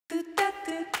How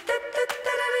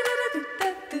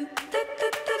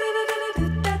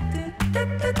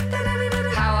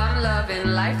I'm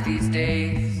loving life these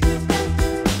days.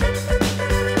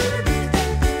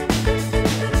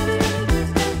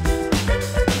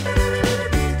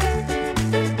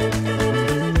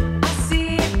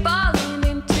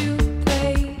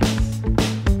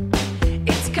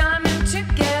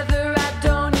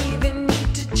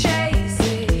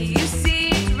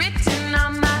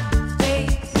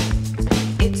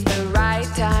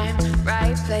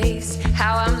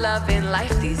 How I'm loving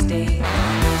life these days.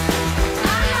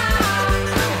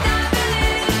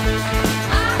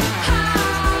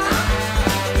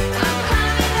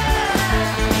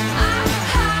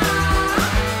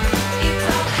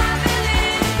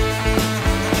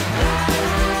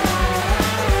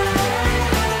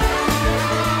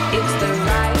 It's the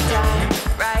right time,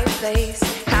 right place.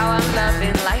 How I'm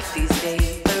loving life these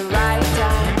days. The right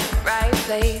time, right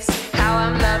place. How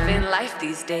I'm loving life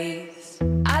these days.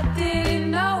 I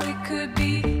didn't know it could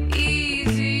be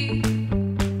easy,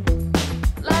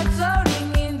 like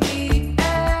floating in the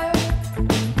air.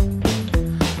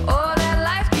 Oh, that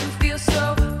life can feel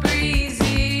so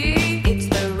breezy. It's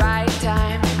the right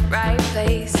time, right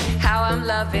place. How I'm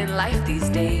loving life these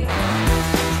days.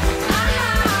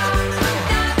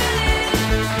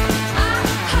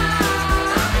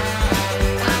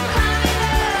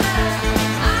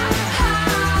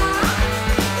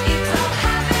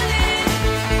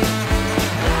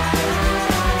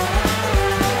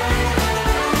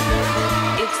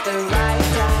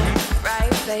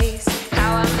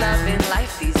 How I'm loving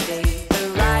life these days. The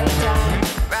right time,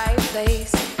 right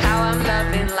place. How I'm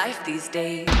loving life these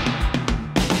days.